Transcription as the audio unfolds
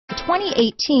The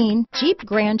 2018 Jeep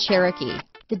Grand Cherokee.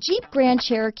 The Jeep Grand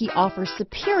Cherokee offers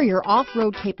superior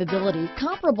off-road capability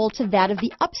comparable to that of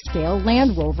the upscale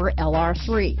Land Rover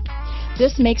LR3.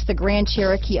 This makes the Grand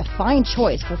Cherokee a fine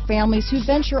choice for families who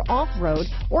venture off-road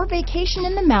or vacation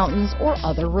in the mountains or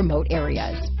other remote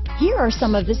areas. Here are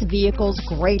some of this vehicle's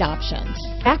great options: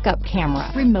 backup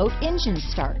camera, remote engine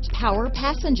start, power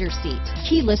passenger seat,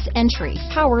 keyless entry,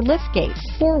 power liftgate,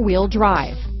 four-wheel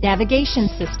drive, navigation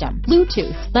system,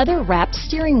 Bluetooth, leather-wrapped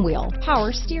steering wheel,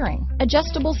 power steering,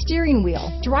 adjustable steering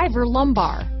wheel, driver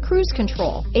lumbar, cruise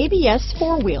control, ABS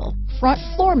four-wheel, front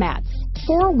floor mats,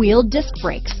 four-wheel disc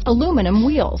brakes, aluminum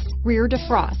wheels, rear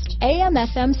defrost,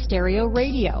 AM/FM stereo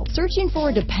radio. Searching for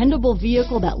a dependable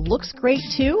vehicle that looks great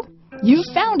too? You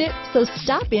found it, so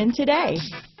stop in today.